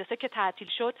از مدرسه که تعطیل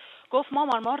شد گفت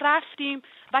مامان ما رفتیم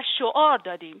و شعار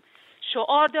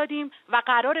دادیم و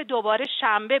قرار دوباره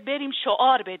شنبه بریم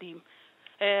شعار بدیم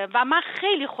و من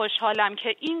خیلی خوشحالم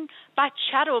که این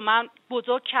بچه رو من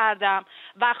بزرگ کردم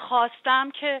و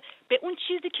خواستم که به اون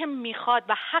چیزی که میخواد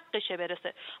و حقشه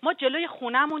برسه. ما جلوی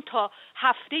خونمون تا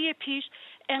هفته پیش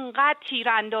انقدر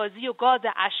تیراندازی و گاز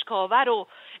اشک‌آور و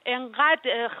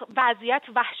انقدر وضعیت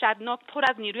وحشتناک پر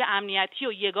از نیروی امنیتی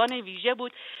و یگان ویژه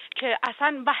بود که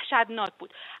اصلا وحشتناک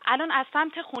بود. الان از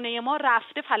سمت خونه ما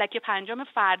رفته فلک پنجم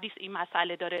فردیس این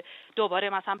مسئله داره دوباره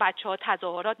مثلا بچه‌ها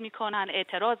تظاهرات میکنن،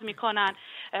 اعتراض میکنن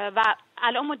و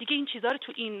الان ما دیگه این چیزا رو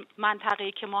تو این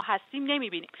منطقه‌ای که ما هستیم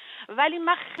نمیبینیم. ولی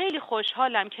من خیلی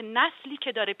خوشحالم که نسلی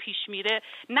که داره پیش میره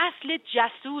نسل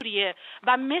جسوریه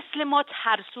و مثل ما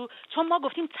ترسو، چون ما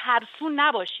گفتیم ترسو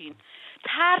نباشین،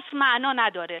 ترس معنا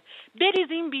نداره،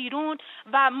 بریزیم بیرون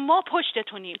و ما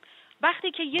پشتتونیم.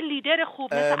 وقتی که یه لیدر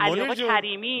خوب مثل علی‌آقا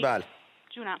کریمی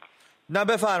جونم نه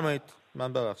بفرمایید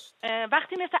من ببخشید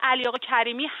وقتی مثل علی‌آقا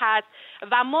کریمی هست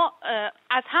و ما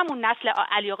از همون نسل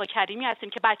علی‌آقا کریمی هستیم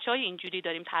که بچهای اینجوری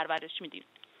داریم پرورش میدیم.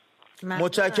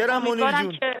 متشکرم منیر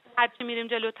جون. که هرچی میریم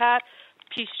جلوتر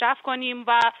پیشرفت کنیم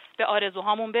و به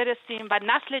آرزوهامون برسیم و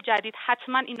نسل جدید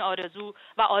حتما این آرزو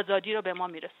و آزادی رو به ما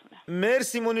میرسونه.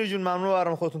 مرسی منیر جون، ممنون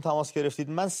برام خودتون تماس گرفتید.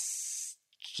 من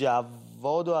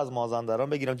جوادو از مازندران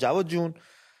بگیرم. جواد جون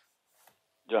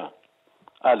جان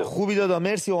الو خوبی دادا؟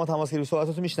 مرسی با ما تماس گرفتید،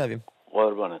 صحبتاتو میشنویم.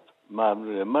 قربانت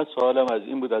ممنونم. من سوالم از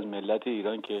این بود از ملت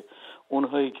ایران که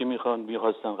اونهایی که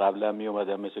میخواستن قبلا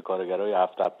میومدن مثل کارگرای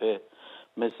هفت‌تپه،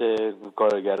 مثل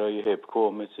کارگرای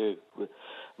هپکو، مثل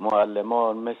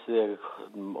معلمان، مثل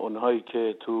اونهایی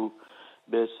که تو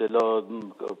به اصطلاح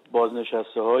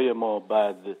بازنشسته های ما،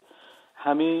 بعد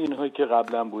همه اینهایی که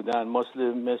قبلا بودن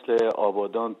مثل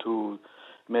آبادان تو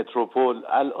متروپول،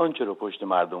 الان چرا پشت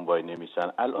مردم وای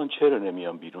نمیسن؟ الان چرا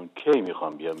نمیان بیرون؟ کی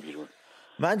میخوان بیان بیرون؟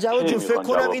 من جواد جون فکر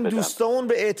کنم این دوستامون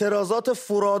به اعتراضات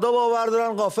فرادا باور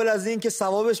دارن، غافل از این که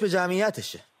ثوابش به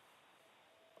جمعیتشه.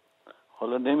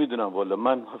 حالا نمیدونم والا،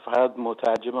 من فقط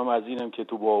متعجبم از اینم که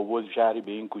تو باول شهری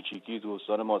به این کوچیکی تو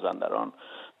استان مازندران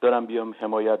دارن بیام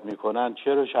حمایت میکنن،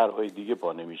 چرا شهرهای دیگه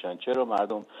پا نمیشن؟ چرا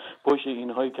مردم پشت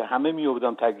اینهایی که همه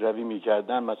میوردن تگروی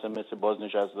میکردن مثل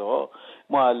بازنشسته ها،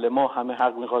 معلما، همه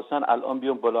حق میخواستن، الان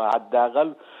بیام بالا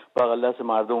حداقل بغل دست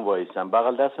مردم وایسن،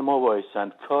 بغل دست ما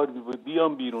وایسن، کار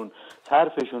بیان بیرون،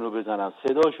 حرفشون رو بزنن،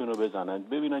 صداشون رو بزنن،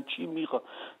 ببینن چی میخواد.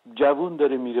 جوون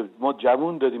داره میره، ما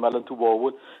جوون دادیم الان تو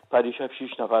باول پریشب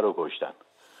 6 نفر رو کشتن.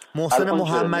 محسن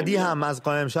محمدی هم از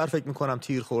قائم شهر فکر میکنم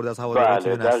تیر خورد از هواداران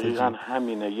تیم نسل. دقیقاً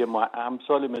همینه. یه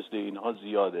امثال مثل اینها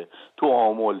زیاده تو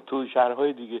آمل، تو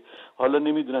شهرهای دیگه. حالا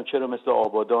نمیدونم چرا مثل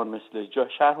آبادان، مثل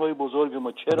شهرهای بزرگ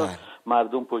ما چرا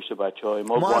مردم پشت بچهای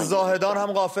ما از زاهدان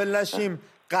هم غافل نشیم.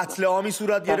 قتل عامی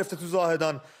صورت گرفته تو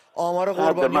زاهدان، آمار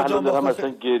قربانی‌ها جان باخته. اصلا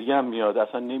گریم میاد،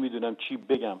 اصلا نمیدونم چی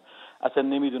بگم، اصلا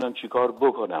نمیدونم چی کار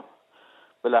بکنم.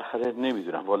 بالاخره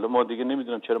نمیدونم والا، ما دیگه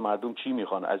نمیدونم چرا مردم چی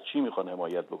میخوان، از چی میخوان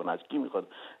حمایت بکنن، از کی میخوان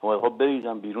حمایت. خب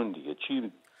بریزم بیرون دیگه،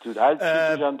 چی تو هر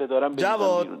چیزی جنت دارم بریزم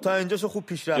جواد بیرون. تا اینجاشو خوب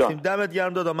پیش رفتیم، دمت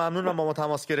گرم دادا، ممنونم با ما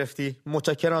تماس گرفتی،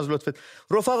 متشکرم از لطفت.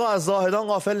 رفقا از زاهدان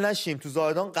غافل نشیم، تو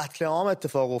زاهدان قتل عام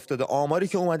اتفاق افتاده. آماری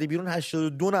که اومده بیرون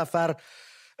 82 نفر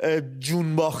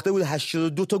جون باخته بود،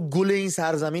 82 تا گل این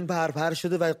سرزمین پرپر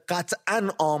شده و قطعا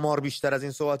آمار بیشتر از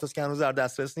این صحبت هست که هنوز در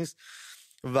دسترس نیست.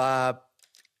 و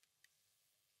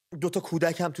 2 تا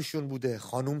کودک هم توشون بوده،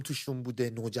 خانوم توشون بوده،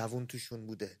 نوجوان توشون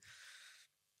بوده،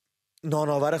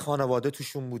 نانآور خانواده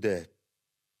توشون بوده.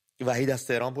 وحید از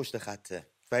تهران پشت خطه.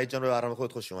 وحید جان به برنامه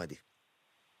خودت خوش اومدی.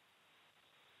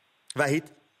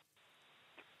 وحید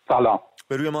سلام،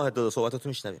 به روی ماه دادا صحبتاتو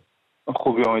میشنویم.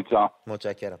 خوبی امید جان؟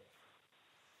 متشکرم.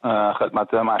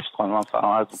 خدمت مشت خانمم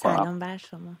سلام عرض می‌کنم. سلام بر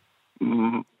شما.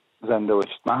 زنده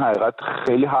باشید. من حقیقت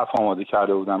خیلی حرف آماده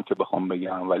کرده بودم که بخوام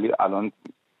بگم، ولی الان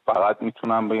فقط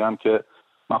میتونم بگم که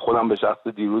من خودم به شخص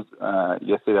دیروز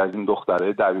یه سری از این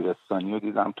دخترای دبیرستانی رو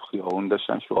دیدم تو خیابون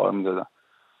داشتن شعار میدادن.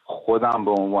 خودم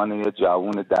به عنوان یه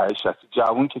جوون دهه 60،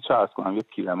 جوون که چه عرض کنم، یه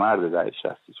پیرمرد دهه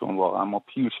 60، چون واقعا ما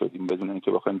پیر شدیم بدون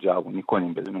اینکه بخوایم جوونی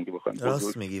کنیم، بدون اینکه بخوایم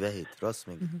راست میگی وحید، راست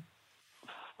میگی.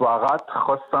 فقط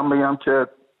خواستم بگم که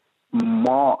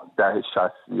ما دهه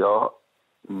 60ها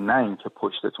نه اینکه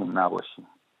پشتتون نباشیم،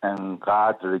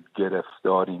 انقدر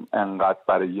گرفتاریم، انقدر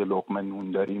برای یه لقمه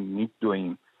نون داریم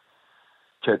میدویم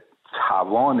که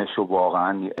توانشو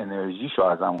واقعا انرژیشو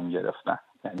ازمون گرفتن،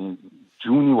 یعنی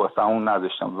جونی واسه اون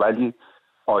نذاشتن، ولی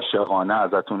عاشقانه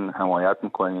ازتون حمایت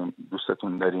میکنیم،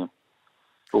 دوستتون داریم.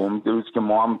 به امید روزی که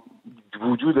ما هم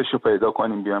وجودشو پیدا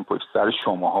کنیم بیایم پشت سر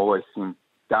شماها وایسیم.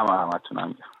 دم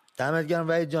همتونم گرم. دمت گرم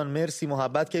وحید جان، مرسی،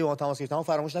 محبت که با ما تماس گرفتید.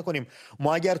 فراموش نکنیم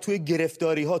ما اگر توی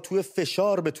گرفتاری ها، توی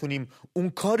فشار بتونیم اون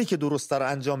کاری که درسته رو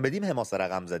انجام بدیم، حماسه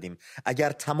رقم زدیم. اگر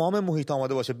تمام محیط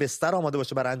آماده باشه، بستر آماده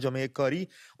باشه برای انجام یک کاری،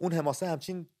 اون حماسه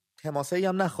همچین حماسه‌ای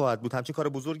هم نخواهد بود، همچین کار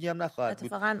بزرگی هم نخواهد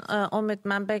بود. اتفاقا امید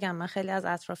من بگم، من خیلی از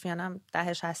اطرافیانم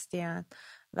 10-60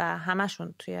 و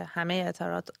همشون توی همه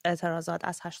اعتراضات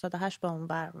از 88 به اون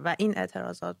بر و این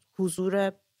اعتراضات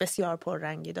حضور بسیار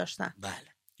پررنگی داشتن.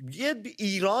 بله، یه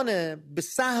ایرانه به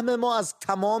سهم ما از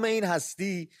تمام این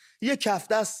هستی، یه کف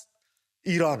دست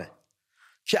ایرانه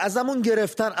که ازمون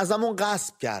گرفتن، ازمون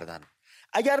غصب کردن.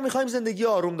 اگر میخوایم زندگی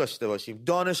آروم داشته باشیم،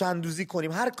 دانش اندوزی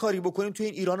کنیم، هر کاری بکنیم توی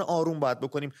این ایران آروم باید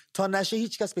بکنیم تا نشه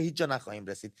هیچ کس به هیچ جا نخواهیم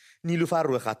رسید. نیلوفر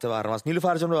روی خط برنامه است.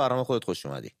 نیلوفر جان، به برنامه خودت خوش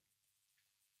اومدی.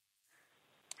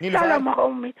 سلام آقا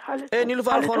امید، حالتون؟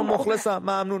 نیلوفر خانم مخلصم،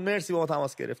 ممنون، مرسی با ما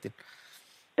تماس گرفتین.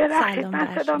 ببخشید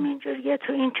من صدام اینجوریه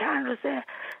تو این چند روزه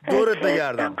دورت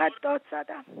بگردم، انقدر داد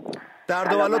زدم،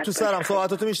 درد و بلا تو سرم.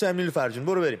 صحبتاتو میشنویم نیلوفر جون،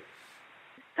 برو بریم.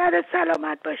 سر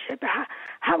سلامت باشه. به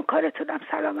همکارتونم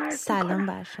سلام عرض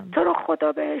میکنم. تو رو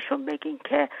خدا بهشون بگین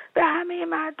که، به همه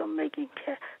مردم بگین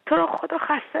که تو رو خدا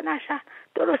خسته نشن.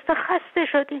 درسته خسته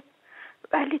شدیم،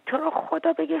 ولی تو رو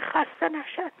خدا بگین خسته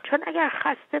نشن، چون اگر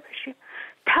خسته بشیم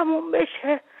تموم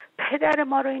بشه پدر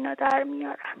ما رو اینا در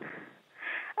میارن.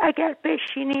 اگر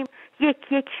بشینیم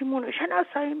یکیمون رو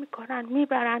شناسایی میکنن،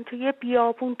 میبرن توی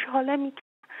بیابون چاله میکنن،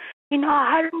 اینا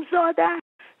حرم زادن،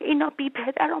 اینا بی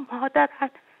پدر و مادرن،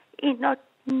 اینا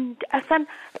اصلا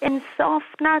انصاف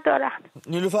ندارن.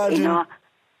 نیلوفر جون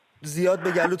زیاد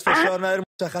به گلوت فشار نریم،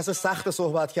 مشخص سخت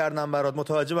صحبت کردم برات،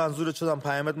 متوجه منظورت شدم،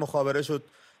 پیامت مخابره شد.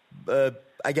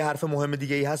 اگه حرف مهم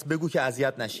دیگه ای هست بگو که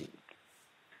اذیت نشی.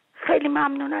 خیلی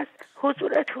ممنون از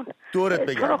حضورتون. دورت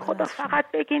بگردم. تو رو خدا فقط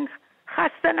بگین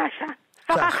خسته نشن،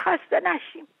 فقط خسته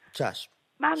نشیم. چشم.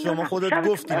 ممنونم. شما خودت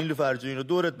گفتی نیلوفر جون رو،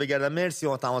 دورت بگردم، مرسی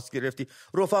ما تماس گرفتی.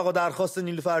 رفقا درخواست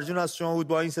نیلوفر جون از شما بود،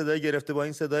 با این صدای گرفته، با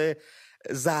این صدای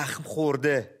زخم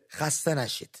خورده خسته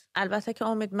نشید. البته که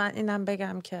امید من اینم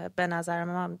بگم که به نظر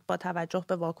من با توجه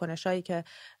به واکنشایی که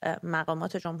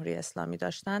مقامات جمهوری اسلامی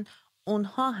داشتن،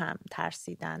 اونها هم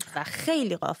ترسیدن و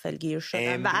خیلی غافلگیر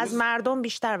شدن و از مردم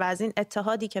بیشتر و از این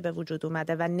اتحادی که به وجود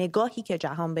اومده و نگاهی که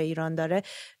جهان به ایران داره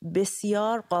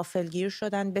بسیار غافلگیر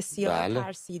شدن، بسیار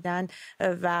ترسیدن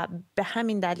و به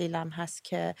همین دلیل هم هست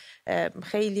که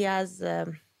خیلی از،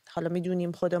 حالا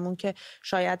میدونیم خودمون که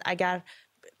شاید اگر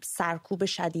سرکوب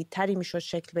شدیدتری میشد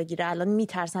شکل بگیره، الان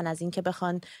میترسن از این که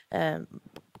بخوان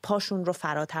پاشون رو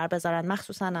فراتر بذارن،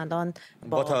 مخصوصا الان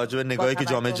با توجه به نگاهی که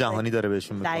جامعه جهانی داره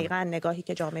بهشون میکنه. دقیقاً نگاهی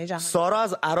که جامعه جهانی. سارا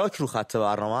از عراق رو خط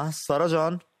برنامه است. سارا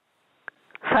جان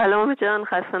سلام جان،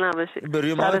 خسته نباشید.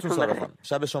 بروی ماهتون سارا خانم،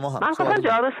 شب شما هم. من خواستم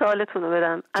جواب سوالتون رو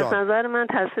بدم. از نظر من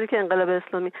تأثیری که انقلاب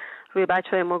اسلامی روی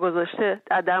بچهای ما گذاشته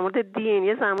در مورد دین،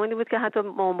 یه زمانی بود که حتی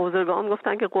ما بزرگان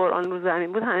گفتن که قرآن رو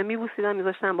زمین بود همه میبوسیدن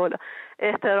میذاشتن بالا،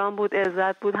 احترام بود،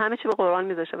 عزت بود، همه چی به قرآن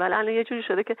میذاشته. ولی الان یه جوری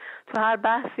شده که تو هر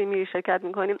بحثی میری شرکت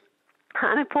میکنیم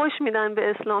همه پشت میدن به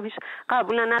اسلام، هیچ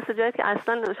قبول نشه، جایی که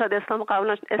اصلا شاید اسلام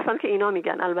قبول نشه، اسلام که اینا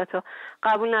میگن البته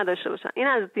قبول نداشته باشن. این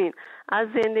از دین، از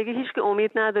زندگی هیچ که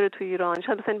امید نداره تو ایران.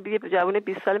 شاید مثلا یه جوون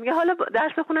 20 ساله میگه حالا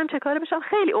درس بخونم چه کاره بشم،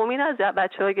 خیلی امید از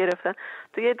بچه‌ها گرفتن.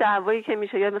 تو یه دعوایی که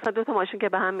میشه، یا مثلا دو تا ماشین که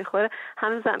به هم میخوره،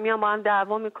 همه میان با هم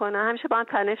دعوا میکنن، همیشه با هم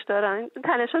تنش دارن، این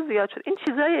تنش‌ها زیاد شد. این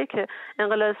چیزاییه که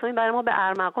انقلاب اسلامی برای ما به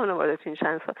ارمغان آورده تو این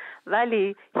چند سال،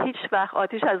 ولی هیچ وقت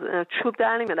آتش از چوب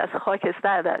در نمیاد، از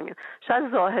خاکستر در میاد.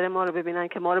 شاید ظاهر ما رو ببینن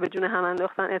که ما رو به جون هم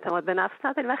انداختن، اعتماد به نفس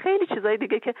نداریم و خیلی چیزای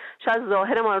دیگه که شاید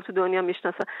ظاهر ما رو تو دنیا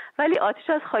میشناسن، ولی آتش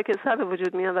از خاکستر به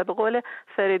وجود میاد. و به قول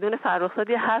فریدون فرخزاد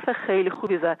یه حرف خیلی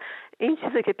خوبی زد، این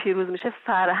چیزی که پیروز میشه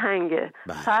فرهنگه.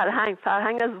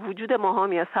 فرهنگ از وجود ماها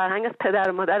میاد، فرهنگ از پدر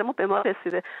و مادر ما به ما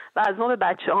رسیده و از ما به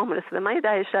بچه‌هام رسیده. من یه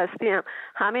 10-60 ام،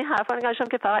 همه حرفا رو گذاشتم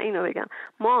که فقط اینو بگم،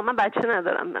 من بچه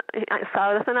ندارم،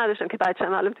 سعادت نداشتم که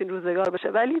بچه‌م الان تو این روزگار بشه،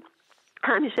 ولی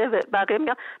همیشه بقیه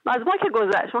میگم از ما که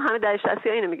گذشت، ما همه 10-60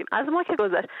 اینو میگیم از ما که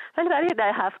گذشت، ولی برای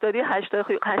 10-70 یا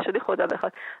 80 خدا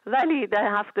بخواد، ولی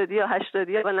 10-70 یا 80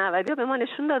 یا 90 به ما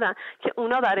نشون دادن که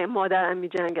اونا برای مادرم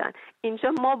میجنگن.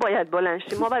 اینجا ما باید بلند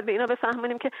شیم، ما باید به اینا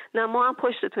بفهمونیم که نه، ما هم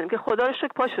پشتتونیم، که خدا رو شکر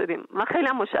پا شدیم. من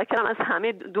خیلی متشکرم از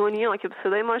همه دنیا که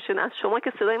صدای ما رو شنیدن، از شما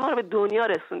که صدای ما رو به دنیا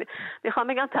رسوندید. میخوام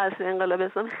بگم تاثیر انقلاب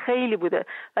اسلامی خیلی بوده،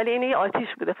 ولی این یه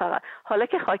آتش بوده فقط. حالا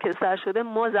که خاکستر شده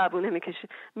ما زبونه میکشیم،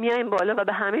 میایم بالا بالا و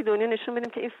به همه دنیا نشون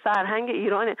بدیم که این فرهنگ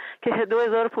ایرانه که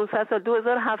 2500 سال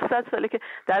 2700 ساله که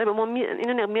در به ما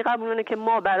اینو میقبولونه که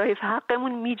ما برای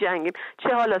حقمون میجنگیم، چه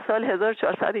حالا سال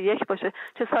 1401 باشه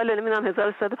چه سال نمیدونم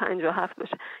 1357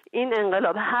 باشه. این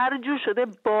انقلاب هر جور شده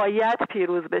باید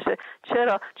پیروز بشه.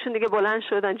 چرا؟ چون دیگه بلند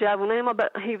شدن جوانای ما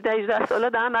 17 18 ساله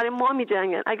دارن برای ما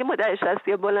میجنگن. اگه ما در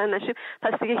 60 بلند نشیم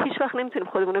پس دیگه هیچ وقت نمیتونیم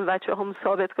خودمون و بچه‌هامون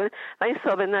ثابت کنیم و این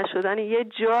ثابت نشدن یه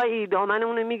جایی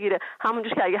دامنمون رو میگیره.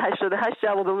 همونجوری که اگه 88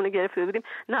 جوابمون رو گرفته بودیم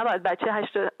نباید بچه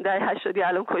 80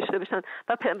 الان کشته بشن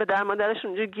و پدر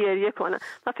مادرشون اونجا گریه کنن.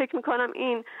 من فکر میکنم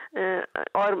این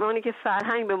آرمانی که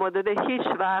فرهنگ به ما داده هیچ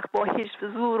وقت با هیچ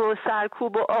زور و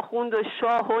سرکوب و آخوند و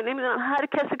شاه و نمیدونم هر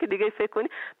کسی که دیگه فکر کنی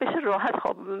بشه راحت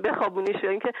بخوابونیش یا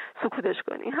اینکه سکوتش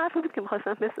کنی. این حرفی بود که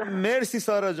می‌خواستم بزنم. مرسی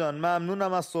سارا جان،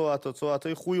 ممنونم از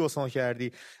صحبتای خوبی واسه ما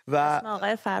کردی. و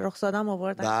آقای فرخزادم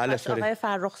آوردن. بله آقای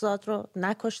فرخزاد رو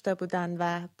نکشته بودن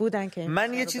و بودن که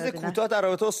من یه چیز کوتاه در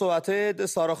رابطه با صحبت‌های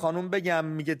سارا خانم بگم.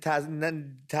 میگه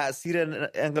تاثیر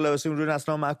انقلاب اسلامی روی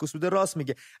نسل معکوس بوده. راست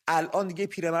میگه. الان دیگه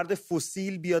پیرمرد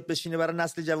فسیل بیاد بشینه برای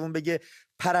نسل جوان بگه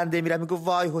پرنده میره میگه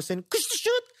وای حسین کشته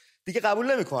شد، دیگه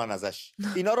قبول نمیکنن ازش.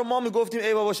 اینا رو ما میگفتیم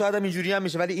ای بابا شاید هم اینجوری هم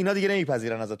میشه، ولی اینا دیگه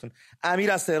نمیپذیرن ازتون.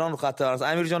 امیر از تهران رو خط است.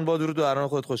 امیر جان با درود و دران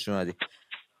خودت خوش اومدی.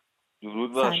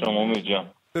 درود بر شما امیر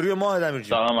جان. به روی ماه امیر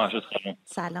جان. سلام محمود خانم.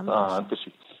 سلام.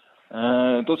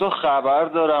 دو تا خبر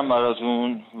دارم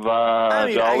براتون و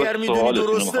امیر اگر میدونی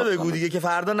درسته بگو دیگه که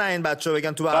فردا نه این بچه‌ها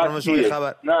بگن تو برنامه شما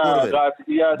خبر. نه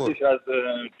قطعیتش از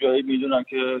جایی میدونم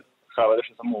که خبرش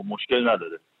اصلا مشکل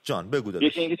نداره. جان بگو داداش.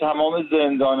 یکی اینکه تمام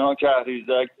زندان‌ها که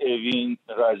کهریزک، اوین،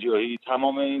 رجایی،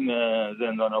 تمام این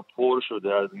زندان‌ها پر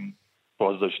شده از این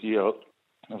بازداشتی‌ها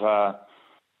و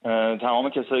تمام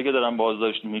کسایی که دارن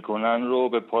بازداشت میکنن رو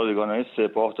به پادگان‌های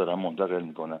سپاه دارن منتقل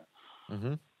میکنن.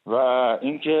 و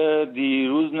اینکه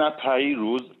دیروز نه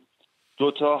پیروز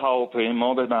 2 تا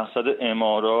هواپیما به مقصد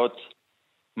امارات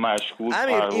مشکوک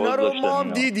پرواز اینا رو داشتن.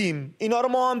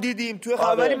 ما هم دیدیم توی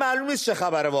خبری معلوم نیست چه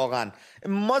خبره واقعا.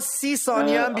 ما 30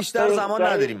 ثانیه هم بیشتر زمان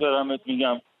نداریم.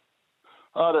 میگم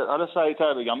آره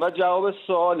سریعتر بگم. و جواب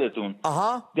سوالتون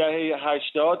دهه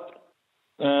 80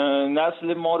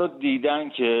 نسل ما رو دیدن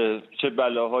که چه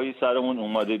بلاهایی سرمون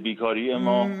اومده، بیکاری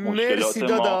ما، مشکلات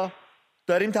ما.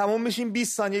 داریم تموم میشیم.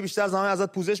 20 ثانیه بیشتر زمان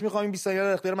ازت پوزش میخوام. 20 ثانیه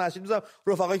در اختیار مسجد میذارم.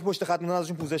 رفقایی که پشت خط موندن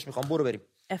ازشون پوزش میخوام. برو بریم.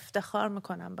 افتخار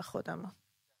میکنم به خودم.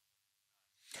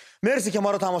 مرسی که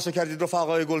ما رو تماشا کردید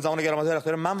رفقای گلزمان گرامی. در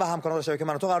اختیار من و همکاران شبکه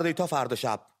من و تو قرار دادید تا فردا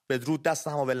شب. بدرود، دست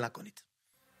هم ول نکنید.